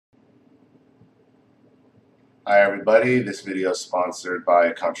Hi everybody, this video is sponsored by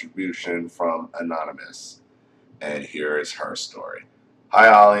a contribution from Anonymous, and here is her story. Hi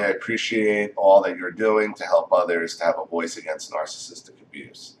Ollie, I appreciate all that you're doing to help others to have a voice against narcissistic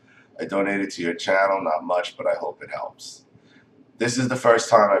abuse. I donated to your channel, not much, but I hope it helps. This is the first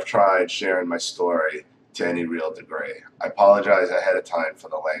time I've tried sharing my story to any real degree. I apologize ahead of time for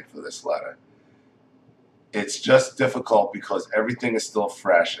the length of this letter. It's just difficult because everything is still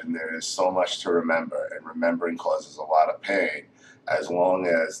fresh and there is so much to remember, and remembering causes a lot of pain. As long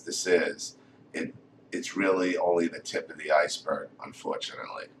as this is, it's really only the tip of the iceberg,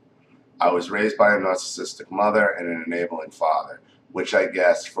 unfortunately. I was raised by a narcissistic mother and an enabling father, which I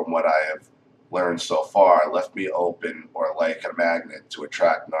guess, from what I have learned so far, left me open or like a magnet to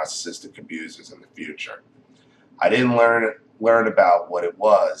attract narcissistic abusers in the future. I didn't learn about what it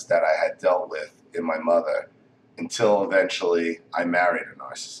was that I had dealt with in my mother until eventually I married a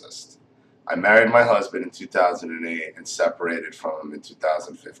narcissist. I married my husband in 2008 and separated from him in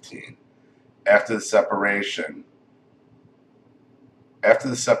 2015. After the separation,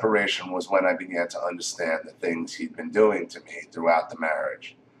 was when I began to understand the things he'd been doing to me throughout the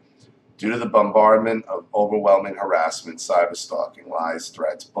marriage. Due to the bombardment of overwhelming harassment, cyberstalking, lies,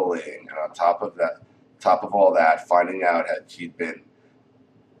 threats, bullying, and on top of all that, finding out he'd been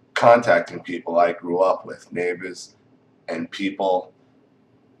contacting people I grew up with, neighbors and people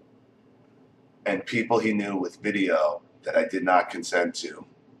he knew with video that I did not consent to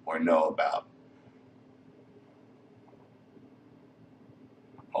or know about.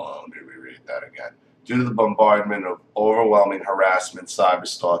 Hold on, let me reread that again. Due to the bombardment of overwhelming harassment,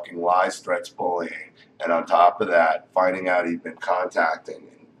 cyberstalking, lies, threats, bullying, and on top of that, finding out he'd been contacting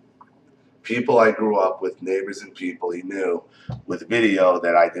people I grew up with, neighbors and people he knew, with video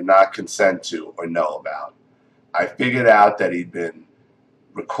that I did not consent to or know about. I figured out that he'd been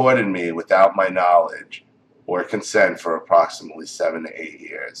recording me without my knowledge or consent for approximately 7 to 8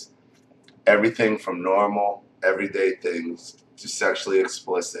 years. Everything from normal, everyday things to sexually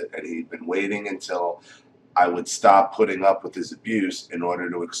explicit, and he'd been waiting until I would stop putting up with his abuse in order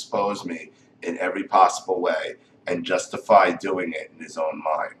to expose me in every possible way and justify doing it in his own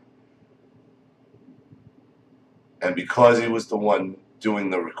mind. And because he was the one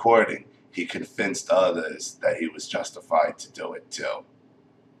doing the recording, he convinced others that he was justified to do it too.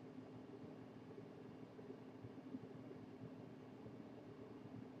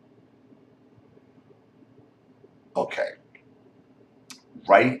 Okay,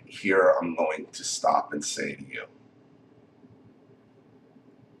 right here I'm going to stop and say to you,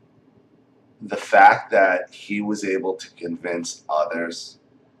 the fact that he was able to convince others,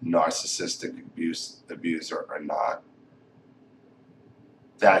 narcissistic abuser or not,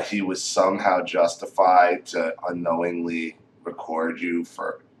 that he was somehow justified to unknowingly record you,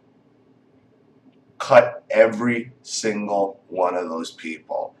 for cut every single one of those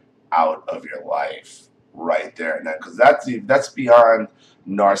people out of your life right there and then, because that's beyond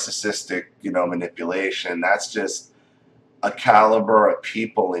narcissistic manipulation. That's just a caliber of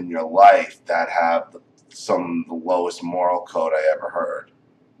people in your life that have some of the lowest moral code I ever heard.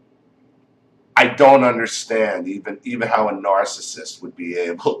 I don't understand even how a narcissist would be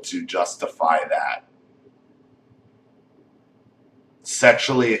able to justify that.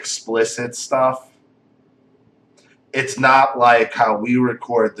 Sexually explicit stuff. It's not like how we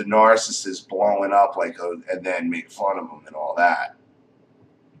record the narcissist blowing up and then make fun of him and all that.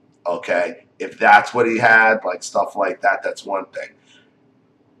 Okay, if that's what he had, like stuff like that, that's one thing.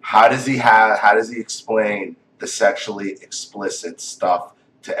 How does he explain the sexually explicit stuff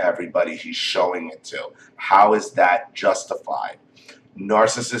to everybody he's showing it to? How is that justified?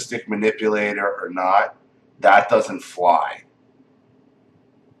 Narcissistic manipulator or not, that doesn't fly.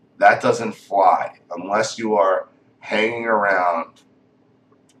 That doesn't fly unless you are hanging around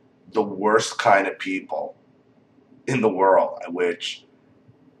the worst kind of people in the world, which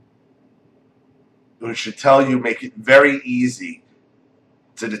should tell you, make it very easy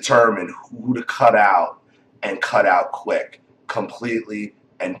to determine who to cut out, and cut out quick, completely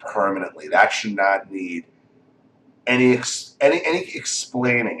and permanently. That should not need any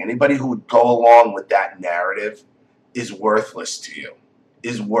explaining. Anybody who would go along with that narrative is worthless to you.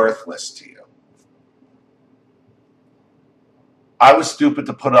 Is worthless to you. I was stupid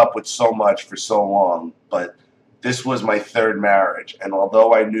to put up with so much for so long, but this was my third marriage, and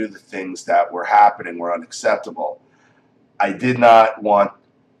although I knew the things that were happening were unacceptable, I did not want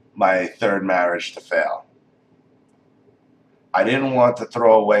my third marriage to fail. I didn't want to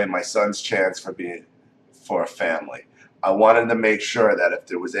throw away my son's chance for a family. I wanted to make sure that if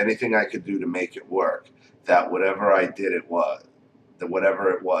there was anything I could do to make it work, that whatever I did, I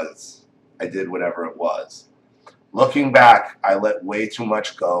did whatever it was. Looking back, I let way too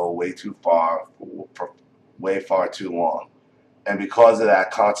much go, way far too long. And because of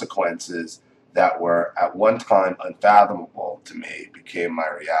that, consequences that were at one time unfathomable to me became my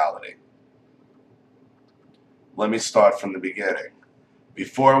reality. Let me start from the beginning.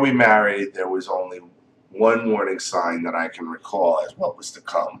 Before we married, there was only one warning sign that I can recall as what was to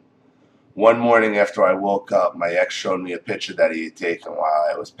come. One morning after I woke up, my ex showed me a picture that he had taken while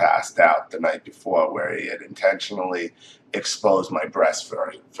I was passed out the night before, where he had intentionally exposed my breast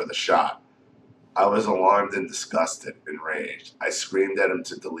for the shot. I was alarmed and disgusted, enraged. I screamed at him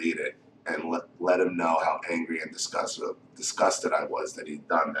to delete it and let him know how angry and disgusted I was that he'd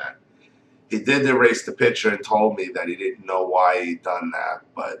done that. He did erase the picture and told me that he didn't know why he'd done that,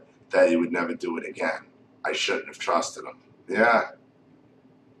 but that he would never do it again. I shouldn't have trusted him.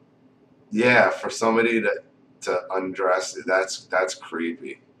 Yeah, for somebody to undress, that's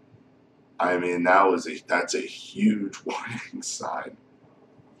creepy. I mean, that's a huge warning sign.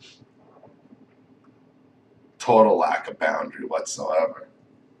 Total lack of boundary whatsoever.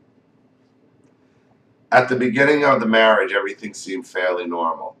 At the beginning of the marriage, everything seemed fairly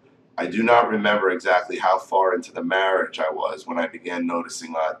normal. I do not remember exactly how far into the marriage I was when I began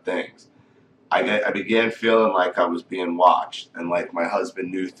noticing odd things. I began feeling like I was being watched and like my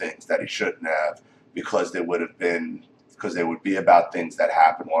husband knew things that he shouldn't have because they would be about things that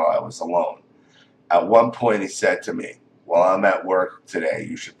happened while I was alone. At one point he said to me, "While I'm at work today,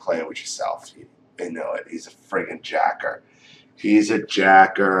 you should play with yourself." You know it. He's a friggin' jacker. He's a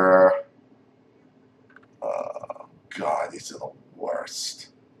jacker. God, these are the worst.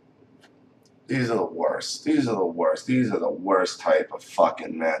 These are the worst. These are the worst. These are the worst type of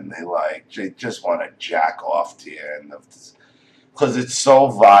fucking men. They just want to jack off to you, and because it's so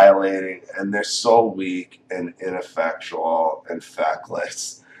violating, and they're so weak and ineffectual and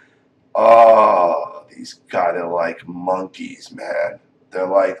feckless. Oh, these guys are like monkeys, man. They're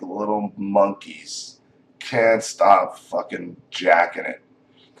like little monkeys. Can't stop fucking jacking it.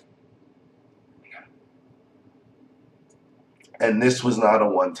 And this was not a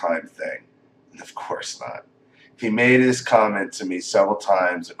one-time thing. Of course not. He made his comment to me several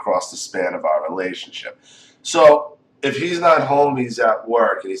times across the span of our relationship. So if he's not home, he's at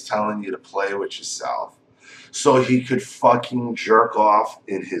work, and he's telling you to play with yourself so he could fucking jerk off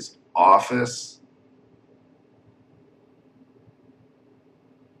in his office.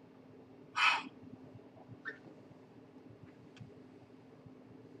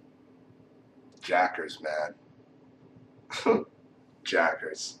 Jackers, man.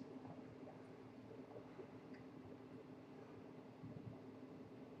 Jackers.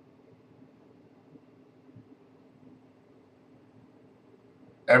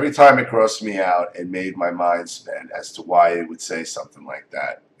 Every time it grossed me out, it made my mind spin as to why he would say something like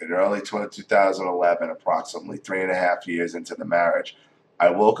that. In early 2011, approximately 3.5 years into the marriage, I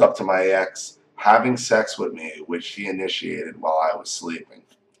woke up to my ex having sex with me, which he initiated while I was sleeping.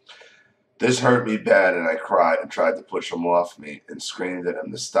 This hurt me bad, and I cried and tried to push him off me and screamed at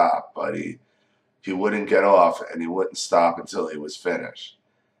him to stop, but he wouldn't get off, and he wouldn't stop until he was finished.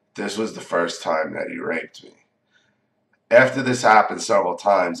 This was the first time that he raped me. After this happened several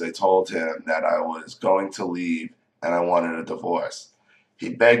times, I told him that I was going to leave and I wanted a divorce. He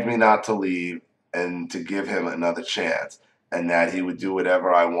begged me not to leave and to give him another chance, and that he would do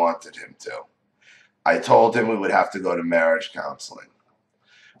whatever I wanted him to. I told him we would have to go to marriage counseling.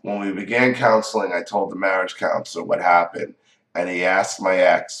 When we began counseling, I told the marriage counselor what happened, and he asked my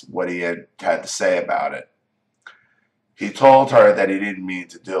ex what he had to say about it. He told her that he didn't mean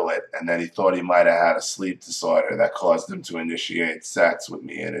to do it, and that he thought he might have had a sleep disorder that caused him to initiate sex with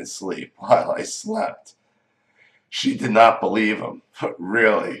me in his sleep while I slept. She did not believe him.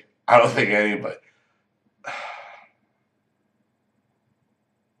 Really. I don't think anybody.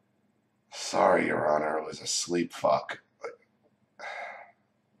 Sorry, Your Honor, it was a sleep fuck.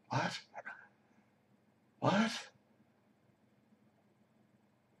 What? What?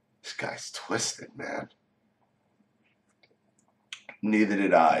 This guy's twisted, man. Neither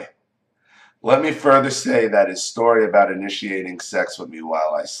did I. Let me further say that his story about initiating sex with me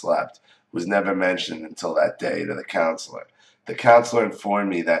while I slept was never mentioned until that day to the counselor. The counselor informed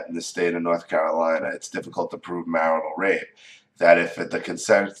me that in the state of North Carolina, it's difficult to prove marital rape, that if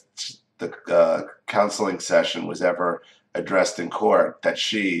the counseling session was ever addressed in court, that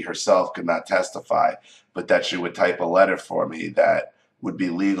she herself could not testify, but that she would type a letter for me that would be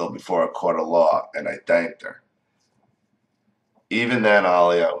legal before a court of law, and I thanked her. Even then,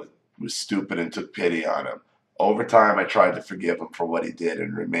 Alia was stupid and took pity on him. Over time, I tried to forgive him for what he did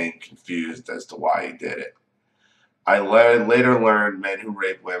and remained confused as to why he did it. I later learned men who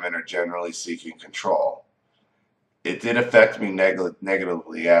rape women are generally seeking control. It did affect me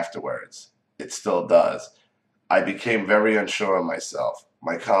negatively afterwards. It still does. I became very unsure of myself.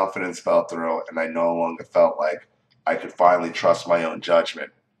 My confidence fell through, and I no longer felt like I could finally trust my own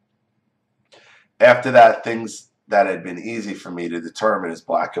judgment. After that, things that had been easy for me to determine as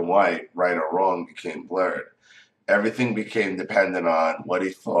black and white, right or wrong, became blurred. Everything became dependent on what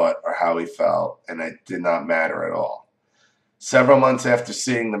he thought or how he felt, and it did not matter at all. Several months after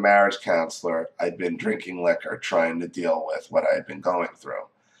seeing the marriage counselor, I'd been drinking liquor, trying to deal with what I had been going through.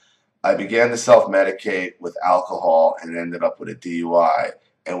 I began to self-medicate with alcohol and ended up with a DUI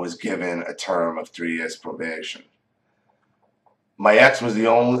and was given a term of 3 years probation. My ex was the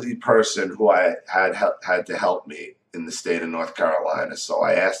only person who I had to help me in the state of North Carolina, so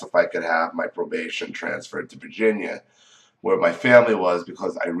I asked if I could have my probation transferred to Virginia, where my family was,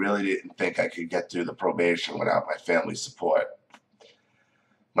 because I really didn't think I could get through the probation without my family's support.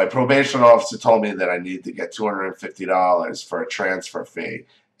 My probation officer told me that I needed to get $250 for a transfer fee,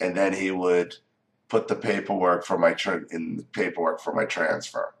 and then he would put the paperwork for my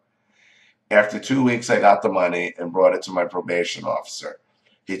transfer. After 2 weeks, I got the money and brought it to my probation officer.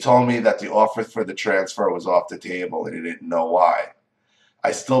 He told me that the offer for the transfer was off the table and he didn't know why.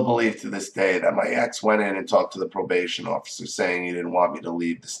 I still believe to this day that my ex went in and talked to the probation officer saying he didn't want me to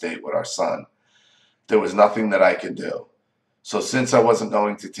leave the state with our son. There was nothing that I could do. So since I wasn't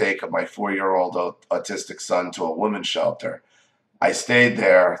going to take my 4-year-old autistic son to a women's shelter, I stayed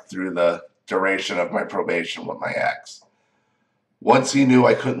there through the duration of my probation with my ex. Once he knew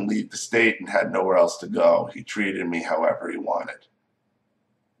I couldn't leave the state and had nowhere else to go, he treated me however he wanted,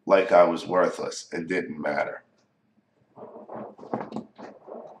 like I was worthless and didn't matter.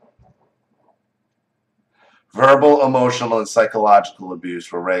 Verbal, emotional, and psychological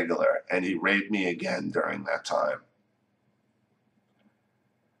abuse were regular, and he raped me again during that time.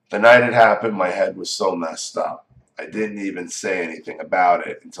 The night it happened, my head was so messed up. I didn't even say anything about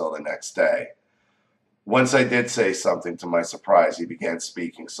it until the next day. Once I did say something, to my surprise, he began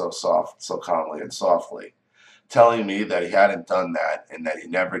speaking so calmly and softly, telling me that he hadn't done that and that he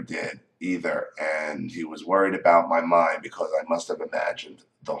never did either, and he was worried about my mind because I must have imagined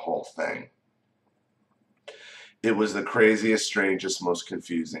the whole thing. It was the craziest, strangest, most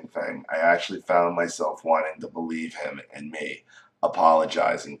confusing thing. I actually found myself wanting to believe him and me,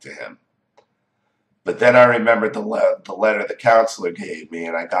 apologizing to him. But then I remembered the letter the counselor gave me,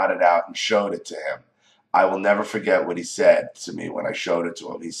 and I got it out and showed it to him. I will never forget what he said to me when I showed it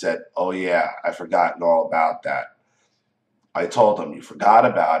to him. He said, "Oh yeah, I've forgotten all about that." I told him, "You forgot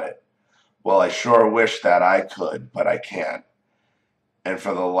about it? Well, I sure wish that I could, but I can't. And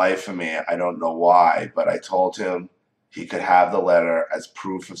for the life of me, I don't know why, but I told him he could have the letter as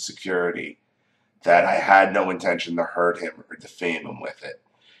proof of security, that I had no intention to hurt him or defame him with it.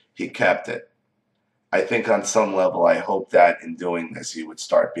 He kept it. I think on some level I hoped that in doing this he would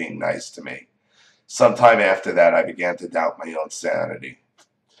start being nice to me. Sometime after that, I began to doubt my own sanity.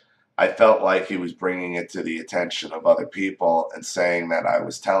 I felt like he was bringing it to the attention of other people and saying that I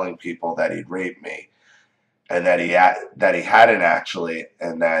was telling people that he'd raped me, and that he hadn't actually,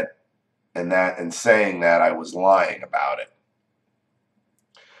 and saying that I was lying about it.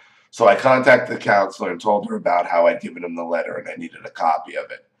 So I contacted the counselor and told her about how I'd given him the letter and I needed a copy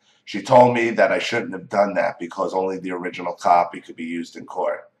of it. She told me that I shouldn't have done that because only the original copy could be used in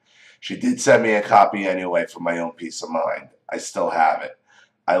court. She did send me a copy anyway for my own peace of mind. I still have it.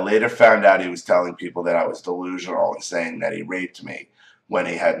 I later found out he was telling people that I was delusional and saying that he raped me when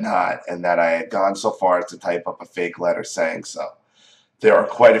he had not, and that I had gone so far as to type up a fake letter saying so. There are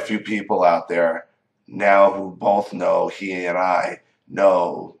quite a few people out there now who both know he and I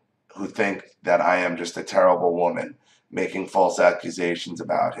know, who think that I am just a terrible woman making false accusations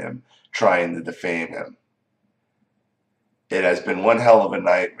about him, trying to defame him. It has been one hell of a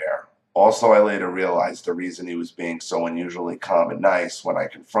nightmare. Also, I later realized the reason he was being so unusually calm and nice when I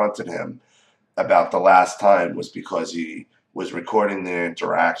confronted him about the last time was because he was recording the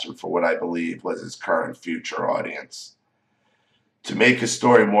interaction for what I believed was his current future audience, to make his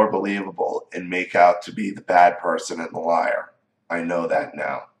story more believable and make out to be the bad person and the liar. I know that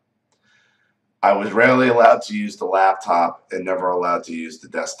now. I was rarely allowed to use the laptop and never allowed to use the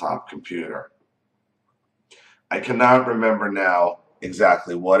desktop computer. I cannot remember now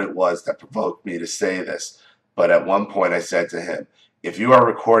exactly what it was that provoked me to say this, but at one point I said to him, "If you are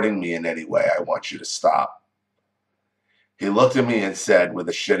recording me in any way, I want you to stop." He looked at me and said, with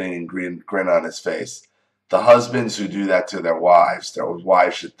a shitting grin on his face, "The husbands who do that to their wives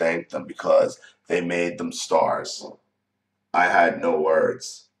should thank them because they made them stars." I had no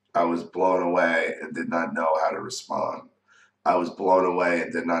words. I was blown away and did not know how to respond. I was blown away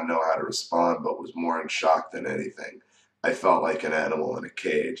and did not know how to respond, but was more in shock than anything. I felt like an animal in a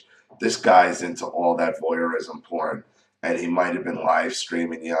cage. This guy's into all that voyeurism porn, and he might have been live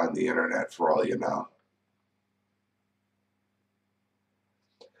streaming you on the internet for all you know.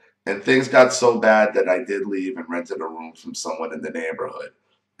 And things got so bad that I did leave and rented a room from someone in the neighborhood.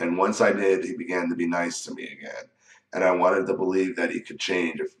 And once I did, he began to be nice to me again. And I wanted to believe that he could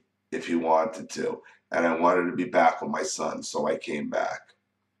change if he wanted to. And I wanted to be back with my son, so I came back.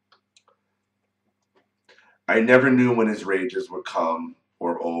 I never knew when his rages would come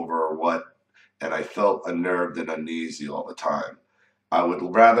or over or what, and I felt unnerved and uneasy all the time. I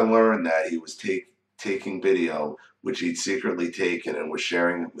would rather learn that he was taking video, which he'd secretly taken and was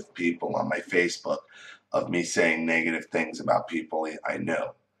sharing it with people on my Facebook, of me saying negative things about people I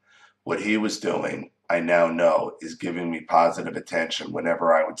knew. What he was doing, I now know, is giving me positive attention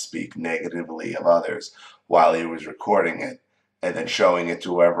whenever I would speak negatively of others while he was recording it, and then showing it to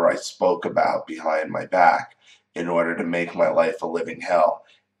whoever I spoke about behind my back in order to make my life a living hell,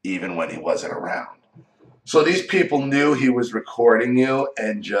 even when he wasn't around. So these people knew he was recording you,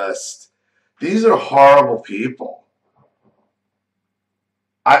 and just, these are horrible people.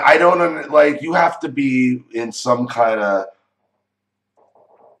 I don't, like, you have to be in some kind of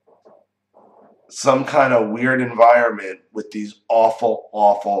weird environment with these awful,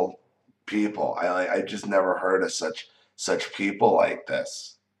 awful people. I just never heard of such people like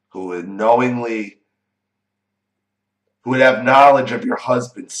this who would who would have knowledge of your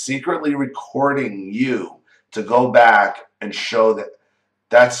husband secretly recording you to go back and show that.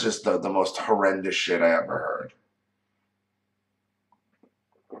 That's just the most horrendous shit I ever heard.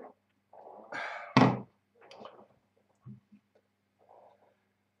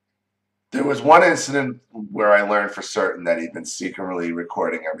 There was one incident where I learned for certain that he'd been secretly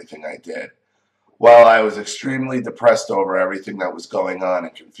recording everything I did. While I was extremely depressed over everything that was going on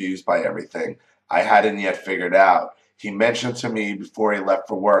and confused by everything I hadn't yet figured out, he mentioned to me before he left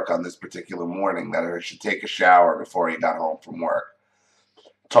for work on this particular morning that I should take a shower before he got home from work.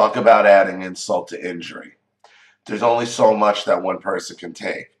 Talk about adding insult to injury. There's only so much that one person can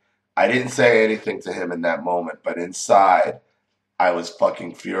take. I didn't say anything to him in that moment, but inside, I was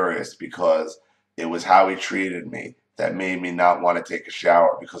fucking furious because it was how he treated me that made me not want to take a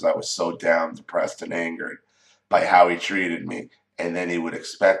shower because I was so down, depressed, and angered by how he treated me. And then he would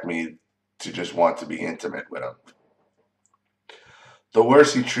expect me to just want to be intimate with him. The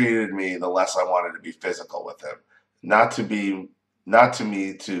worse he treated me, the less I wanted to be physical with him. Not to be, not to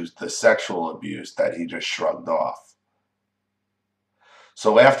me, to the sexual abuse that he just shrugged off.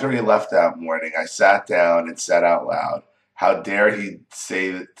 So after he left that morning, I sat down and said out loud, how dare he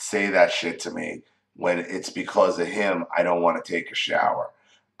say that shit to me when it's because of him I don't want to take a shower.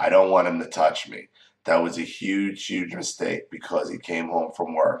 I don't want him to touch me. That was a huge, huge mistake because he came home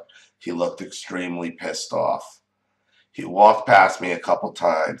from work. He looked extremely pissed off. He walked past me a couple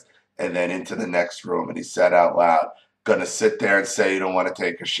times and then into the next room, and he said out loud, gonna sit there and say you don't want to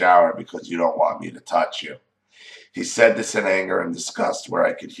take a shower because you don't want me to touch you. He said this in anger and disgust where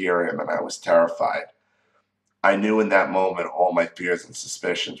I could hear him, and I was terrified. I knew in that moment all my fears and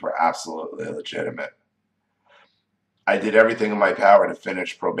suspicions were absolutely legitimate. I did everything in my power to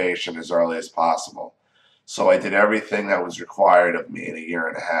finish probation as early as possible. So I did everything that was required of me in a year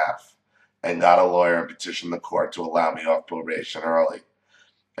and a half and got a lawyer and petitioned the court to allow me off probation early.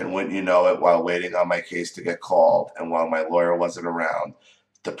 And wouldn't you know it, while waiting on my case to get called and while my lawyer wasn't around,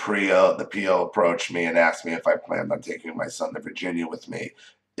 the PO approached me and asked me if I planned on taking my son to Virginia with me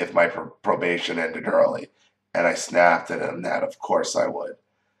if my probation ended early. And I snapped at him that of course I would.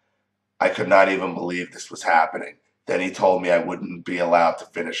 I could not even believe this was happening. Then he told me I wouldn't be allowed to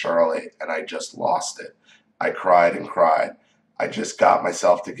finish early, and I just lost it. I cried and cried. I just got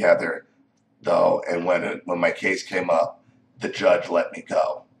myself together, though, and when my case came up, the judge let me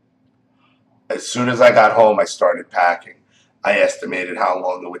go. As soon as I got home, I started packing. I estimated how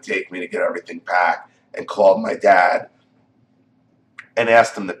long it would take me to get everything packed and called my dad and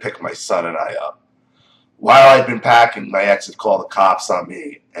asked him to pick my son and I up. While I'd been packing, my ex had called the cops on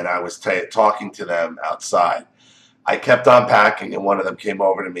me, and I was talking to them outside. I kept on packing, and one of them came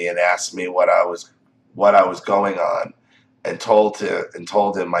over to me and asked me what I was going on, and told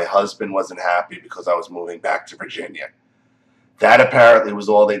him my husband wasn't happy because I was moving back to Virginia. That apparently was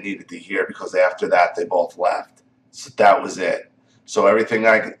all they needed to hear because after that they both left. So that was it. So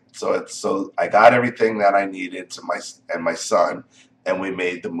I got everything that I needed to my son, and we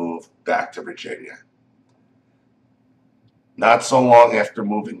made the move back to Virginia. Not so long after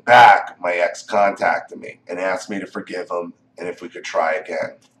moving back, my ex contacted me and asked me to forgive him and if we could try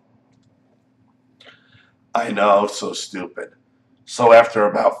again. I know, so stupid. So after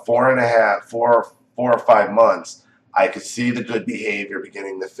about 4 or 5 months, I could see the good behavior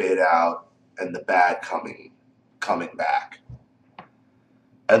beginning to fade out and the bad coming back.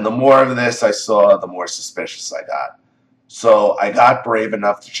 And the more of this I saw, the more suspicious I got. So I got brave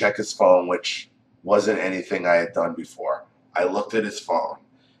enough to check his phone, which wasn't anything I had done before. I looked at his phone.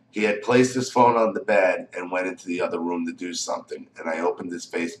 He had placed his phone on the bed and went into the other room to do something, and I opened his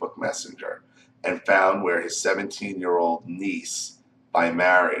Facebook Messenger and found where his 17-year-old niece, by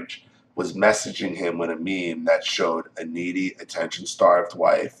marriage, was messaging him with a meme that showed a needy, attention-starved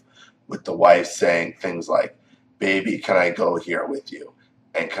wife, with the wife saying things like, "Baby, can I go here with you?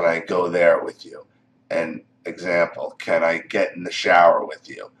 And can I go there with you?" And example, "Can I get in the shower with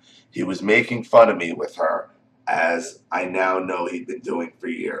you?" He was making fun of me with her, as I now know he'd been doing for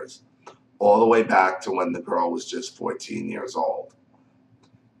years, all the way back to when the girl was just 14 years old.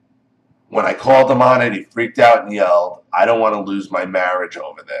 When I called him on it, he freaked out and yelled, "I don't want to lose my marriage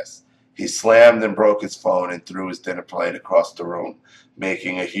over this." He slammed and broke his phone and threw his dinner plate across the room,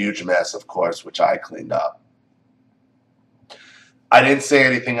 making a huge mess, of course, which I cleaned up. I didn't say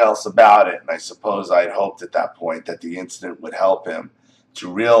anything else about it, and I suppose I'd hoped at that point that the incident would help him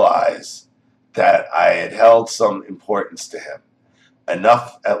to realize that I had held some importance to him,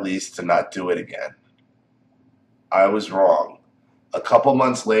 enough at least to not do it again. I was wrong. A couple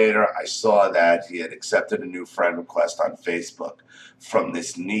months later, I saw that he had accepted a new friend request on Facebook from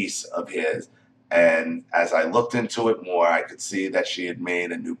this niece of his, and as I looked into it more, I could see that she had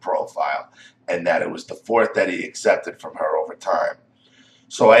made a new profile, and that it was the fourth that he accepted from her over time.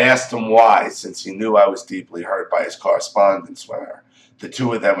 So I asked him why, since he knew I was deeply hurt by his correspondence with her. The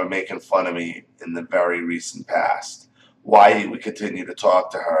two of them were making fun of me in the very recent past. Why he would continue to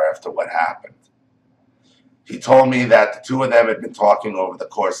talk to her after what happened. He told me that the two of them had been talking over the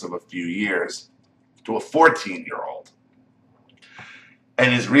course of a few years to a 14-year-old.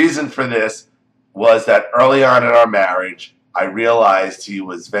 And his reason for this was that early on in our marriage, I realized he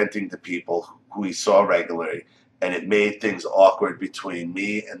was venting to people who he saw regularly, and it made things awkward between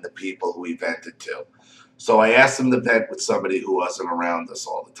me and the people who he vented to. So I asked him to vent with somebody who wasn't around us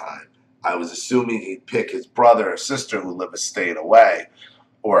all the time. I was assuming he'd pick his brother or sister who live a state away,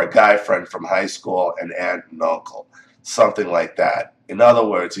 or a guy friend from high school, an aunt and uncle, something like that. In other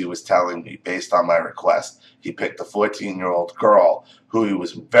words, he was telling me, based on my request, he picked a 14-year-old girl who he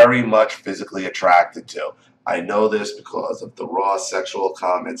was very much physically attracted to. I know this because of the raw sexual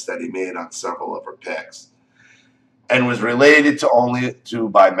comments that he made on several of her pics, and was related to only to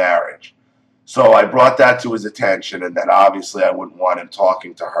by marriage. So I brought that to his attention, and that obviously I wouldn't want him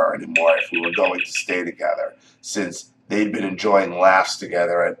talking to her anymore if we were going to stay together, since they'd been enjoying laughs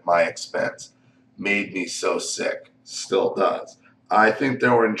together at my expense. Made me so sick. Still does. I think they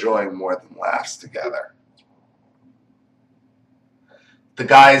were enjoying more than laughs together. The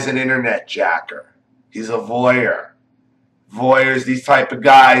guy's an internet jacker. He's a voyeur. Voyeurs, these type of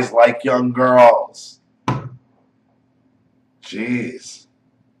guys, like young girls. Jeez.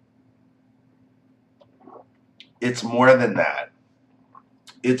 It's more than that.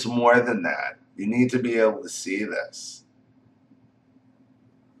 It's more than that. You need to be able to see this.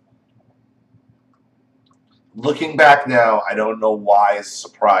 Looking back now, I don't know why it's a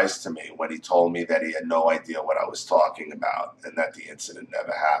surprise to me when he told me that he had no idea what I was talking about and that the incident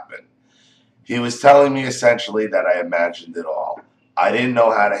never happened. He was telling me essentially that I imagined it all. I didn't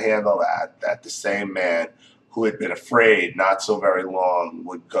know how to handle that the same man who had been afraid not so very long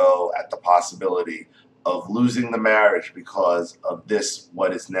would go at the possibility of losing the marriage because of this,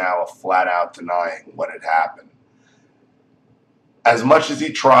 what is now a flat-out denying what had happened. As much as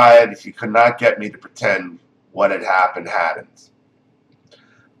he tried, he could not get me to pretend what had happened hadn't.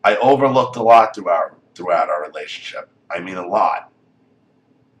 I overlooked a lot throughout our relationship. I mean, a lot.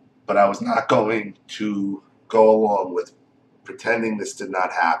 But I was not going to go along with pretending this did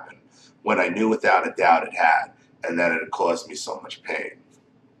not happen when I knew without a doubt it had, and that it had caused me so much pain.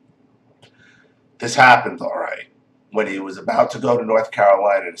 This happened, all right, when he was about to go to North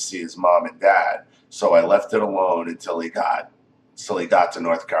Carolina to see his mom and dad, so I left it alone until he got to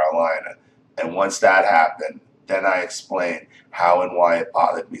North Carolina. And once that happened, then I explained how and why it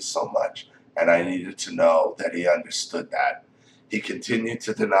bothered me so much, and I needed to know that he understood that. He continued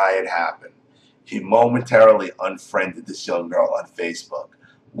to deny it happened. He momentarily unfriended this young girl on Facebook,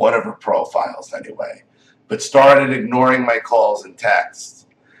 one of her profiles anyway, but started ignoring my calls and texts,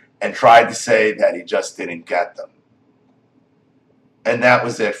 and tried to say that he just didn't get them. And that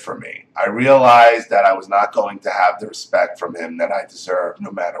was it for me. I realized that I was not going to have the respect from him that I deserved,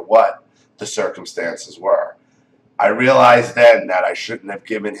 no matter what the circumstances were. I realized then that I shouldn't have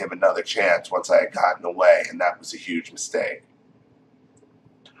given him another chance once I had gotten away, and that was a huge mistake.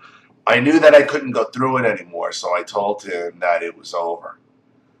 I knew that I couldn't go through it anymore, so I told him that it was over.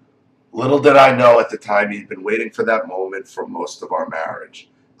 Little did I know at the time he'd been waiting for that moment for most of our marriage.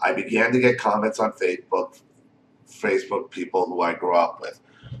 I began to get comments on Facebook people who I grew up with,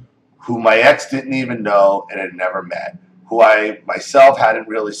 who my ex didn't even know and had never met, who I myself hadn't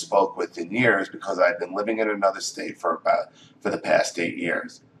really spoke with in years because I'd been living in another state for the past 8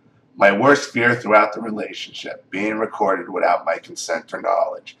 years. My worst fear throughout the relationship, being recorded without my consent or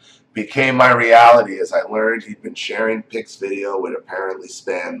knowledge, became my reality as I learned he'd been sharing pics video would apparently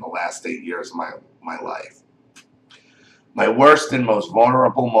span the last 8 years of my life. My worst and most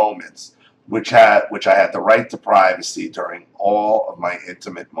vulnerable moments, which I had the right to privacy during all of my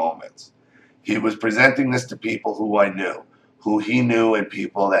intimate moments. He was presenting this to people who I knew, who he knew, and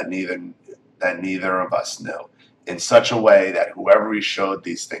people that neither of us knew, in such a way that whoever he showed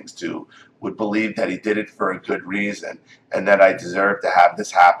these things to would believe that he did it for a good reason and that I deserved to have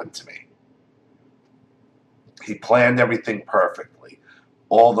this happen to me. He planned everything perfectly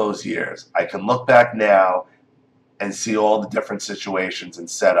all those years. I can look back now and see all the different situations and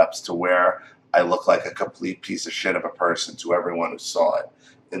setups to where I look like a complete piece of shit of a person to everyone who saw it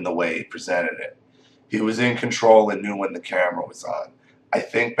in the way he presented it. He was in control and knew when the camera was on. I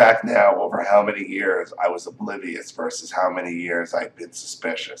think back now over how many years I was oblivious versus how many years I'd been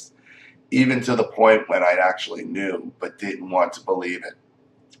suspicious, even to the point when I actually knew but didn't want to believe it.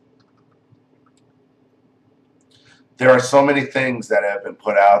 There are so many things that have been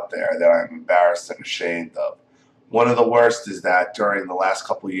put out there that I'm embarrassed and ashamed of. One of the worst is that during the last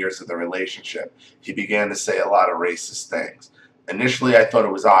couple of years of the relationship, he began to say a lot of racist things. Initially, I thought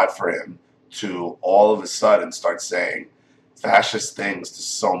it was odd for him to all of a sudden start saying fascist things to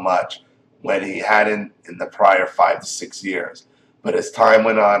so much when he hadn't in the prior 5 to 6 years. But as time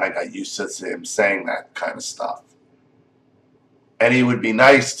went on, I got used to him saying that kind of stuff. And he would be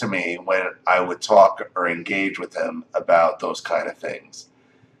nice to me when I would talk or engage with him about those kind of things.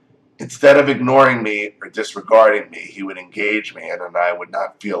 Instead of ignoring me or disregarding me, he would engage me and I would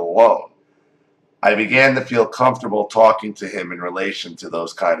not feel alone. I began to feel comfortable talking to him in relation to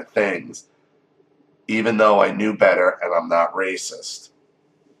those kind of things, even though I knew better and I'm not racist.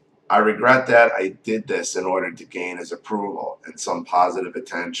 I regret that I did this in order to gain his approval and some positive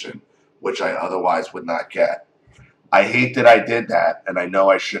attention, which I otherwise would not get. I hate that I did that, and I know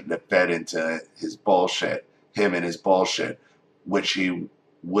I shouldn't have fed into his bullshit, him and his bullshit, which he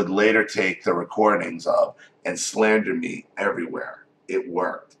would later take the recordings of and slander me everywhere. It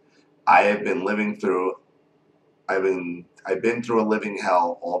worked. I've been through a living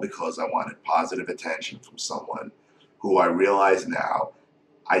hell all because I wanted positive attention from someone who I realize now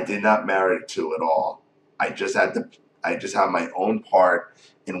I did not merit to at all. I just had my own part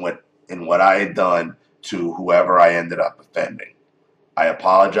in what I had done to whoever I ended up offending. I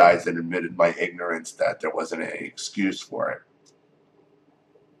apologized and admitted my ignorance that there wasn't any excuse for it.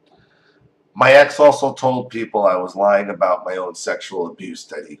 My ex also told people I was lying about my own sexual abuse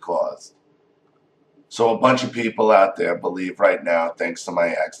that he caused. So a bunch of people out there believe right now, thanks to my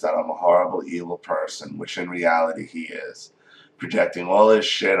ex, that I'm a horrible, evil person, which in reality he is, projecting all his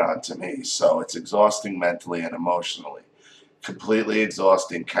shit onto me, so it's exhausting mentally and emotionally. Completely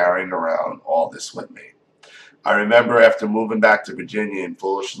exhausting carrying around all this with me. I remember after moving back to Virginia and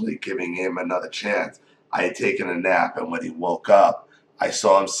foolishly giving him another chance, I had taken a nap, and when he woke up, I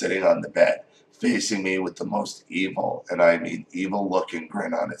saw him sitting on the bed, facing me with the most evil, and I mean evil-looking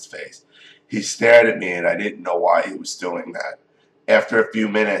grin on his face. He stared at me, and I didn't know why he was doing that. After a few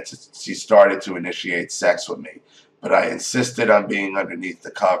minutes, he started to initiate sex with me, but I insisted on being underneath the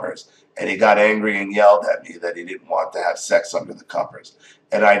covers, and he got angry and yelled at me that he didn't want to have sex under the covers,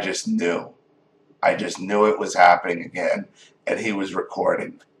 and I just knew. I just knew it was happening again, and he was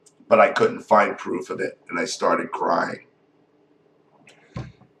recording. But I couldn't find proof of it, and I started crying.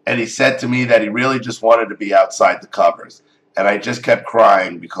 And he said to me that he really just wanted to be outside the covers, and I just kept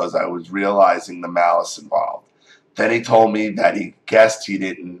crying because I was realizing the malice involved. Then he told me that he guessed he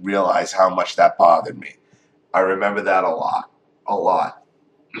didn't realize how much that bothered me. I remember that a lot.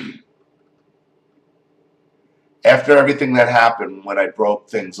 After everything that happened, when I broke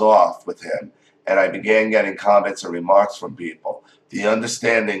things off with him, and I began getting comments and remarks from people, the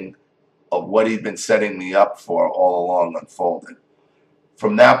understanding of what he'd been setting me up for all along unfolded.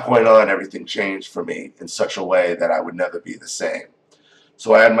 From that point on, everything changed for me in such a way that I would never be the same.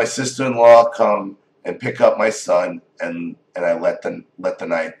 So I had my sister-in-law come and pick up my son, and I let the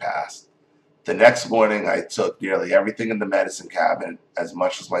night pass. The next morning, I took nearly everything in the medicine cabinet, as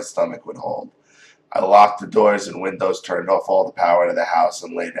much as my stomach would hold. I locked the doors and windows, turned off all the power to the house,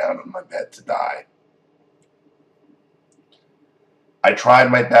 and lay down on my bed to die. I tried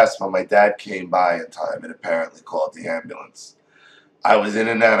my best, but my dad came by in time and apparently called the ambulance. I was in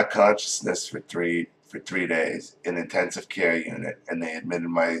and out of consciousness for three days in intensive care unit, and they admitted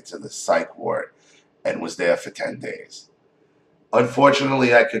me to the psych ward and was there for 10 days.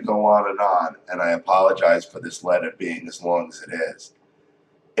 Unfortunately, I could go on, and I apologize for this letter being as long as it is.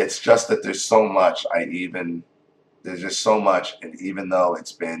 It's just that there's just so much, and even though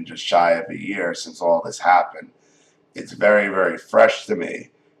it's been just shy of a year since all this happened, it's very, very fresh to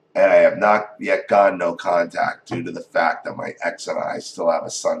me, and I have not yet gotten no contact due to the fact that my ex and I still have a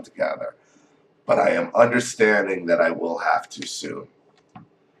son together. But I am understanding that I will have to soon.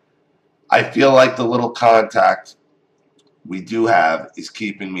 I feel like the little contact we do have is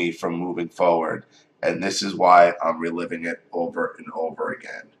keeping me from moving forward, and this is why I'm reliving it over and over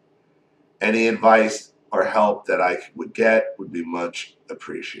again. Any advice or help that I would get would be much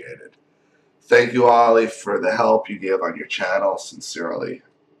appreciated. Thank you, Ollie, for the help you give on your channel. Sincerely,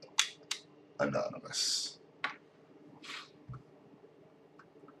 Anonymous.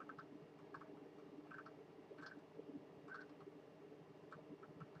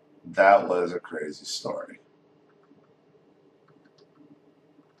 That was a crazy story.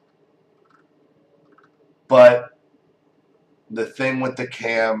 But the thing with the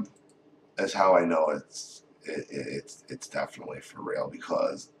cam is how I know it's definitely for real,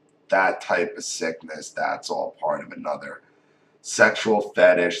 because that type of sickness, that's all part of another sexual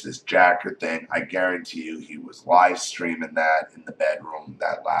fetish, this jacker thing. I guarantee you he was live streaming that in the bedroom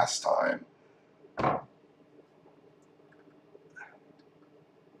that last time.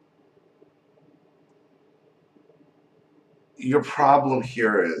 Your problem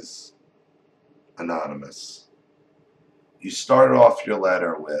here is, Anonymous, you started off your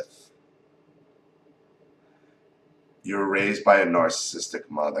letter with, you were raised by a narcissistic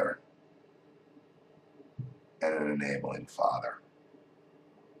mother and an enabling father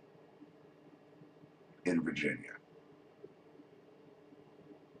in Virginia.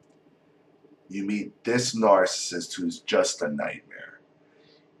 You meet this narcissist who's just a nightmare.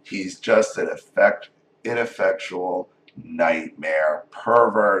 He's just an ineffectual nightmare,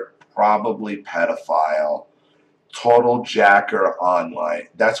 pervert, probably pedophile, total jacker online.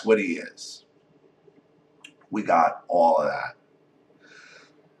 That's what he is. We got all of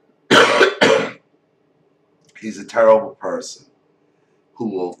that. He's a terrible person who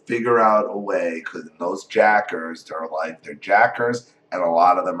will figure out a way, because those jackers, they're jackers, and a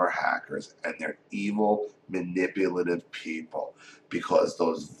lot of them are hackers, and they're evil, manipulative people, because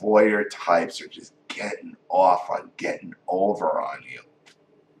those voyeur types are just getting off on getting over on you.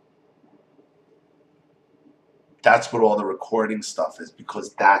 That's what all the recording stuff is,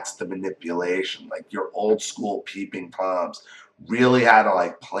 because that's the manipulation. Like your old school peeping Toms really had to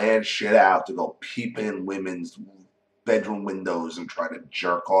like plan shit out to go peep in women's bedroom windows and try to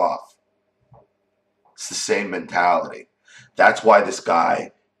jerk off. It's the same mentality. That's why this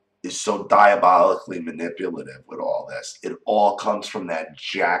guy is so diabolically manipulative with all this. It all comes from that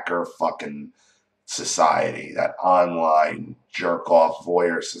jacker fucking society, that online jerk off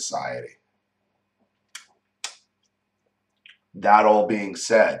voyeur society. That all being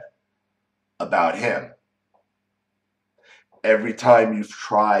said about him, every time you've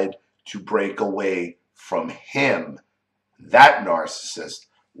tried to break away from him, that narcissist,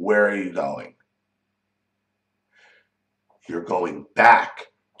 where are you going? You're going back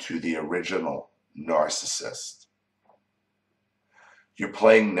to the original narcissist. You're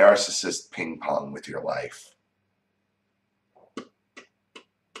playing narcissist ping pong with your life.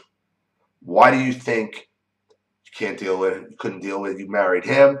 Why do you think you couldn't deal with, you married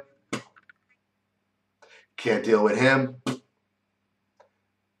him? Can't deal with him?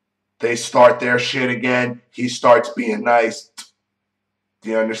 They start their shit again. He starts being nice.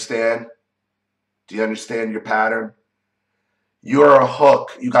 Do you understand? Do you understand your pattern? You're a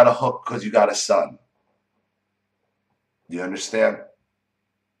hook. You got a hook because you got a son. Do you understand?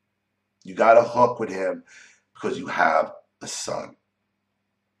 You got a hook with him because you have a son.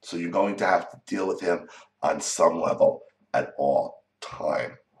 So you're going to have to deal with him on some level at all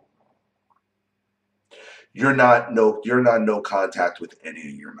time. You're not no contact with any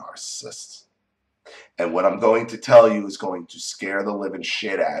of your narcissists. And what I'm going to tell you is going to scare the living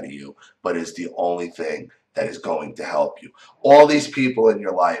shit out of you, but is the only thing that is going to help you. All these people in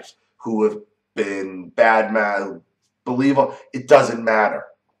your life who have been bad man, it doesn't matter.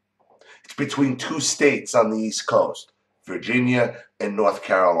 It's between two states on the East Coast, Virginia and North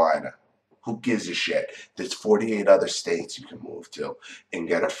Carolina. Who gives a shit? There's 48 other states you can move to and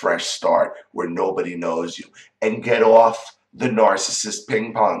get a fresh start where nobody knows you and get off the narcissist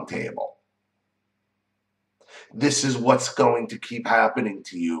ping pong table. This is what's going to keep happening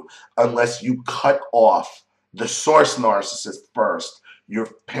to you unless you cut off the source narcissist first, your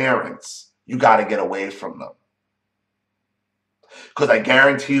parents. You got to get away from them. Because I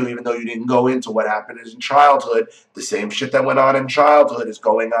guarantee you, even though you didn't go into what happened in childhood, the same shit that went on in childhood is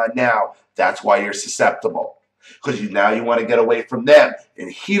going on now. That's why you're susceptible. Because now you want to get away from them.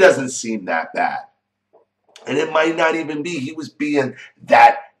 And he doesn't seem that bad. And it might not even be he was being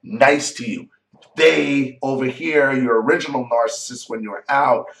that nice to you. They, over here, your original narcissist when you're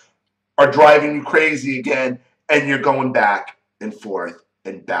out, are driving you crazy again, and you're going back and forth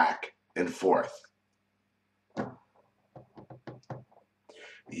and back and forth.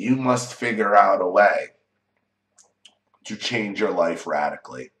 You must figure out a way to change your life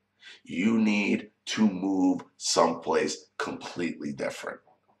radically. You need to move someplace completely different.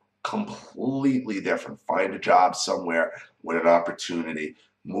 Completely different. Find a job somewhere with an opportunity.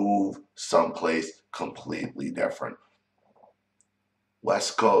 Move someplace completely different.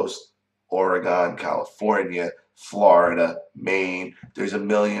 West Coast, Oregon, California, Florida, Maine. There's a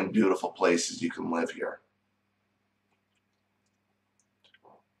million beautiful places you can live here.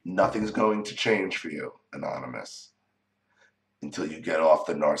 Nothing's going to change for you, Anonymous, until you get off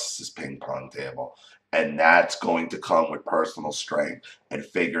the narcissist ping pong table. And that's going to come with personal strength and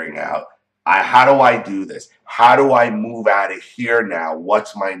figuring out, how do I do this? How do I move out of here now?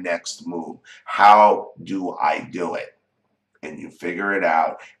 What's my next move? How do I do it? And you figure it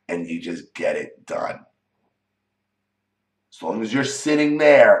out and you just get it done. As long as you're sitting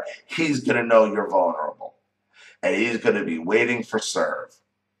there, he's going to know you're vulnerable. And he's going to be waiting for serve.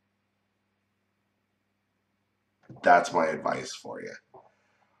 That's my advice for you.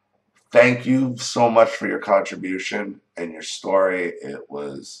 Thank you so much for your contribution and your story. It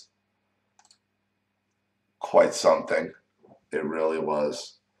was quite something. It really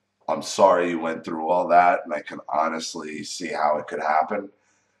was. I'm sorry you went through all that, and I can honestly see how it could happen,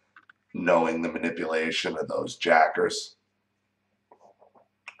 knowing the manipulation of those jackers.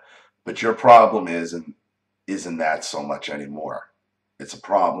 But your problem isn't that so much anymore. It's a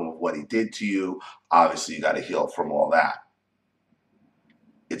problem of what he did to you. Obviously, you got to heal from all that.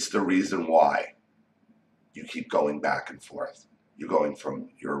 It's the reason why you keep going back and forth. You're going from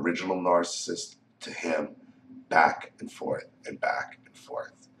your original narcissist to him, back and forth and back and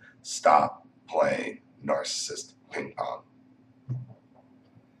forth. Stop playing narcissist ping pong.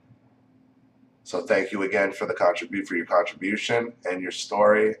 So thank you again for your contribution and your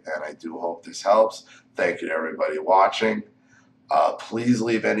story, and I do hope this helps. Thank you to everybody watching. Please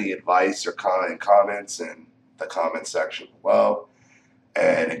leave any advice or comments in the comment section below.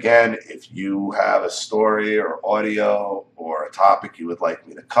 And again, if you have a story or audio or a topic you would like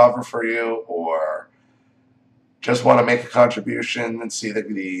me to cover for you, or just want to make a contribution and see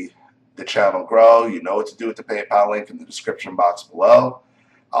the channel grow, you know what to do with the PayPal link in the description box below.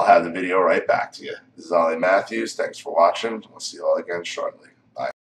 I'll have the video right back to you. This is Ollie Matthews. Thanks for watching. We'll see you all again shortly.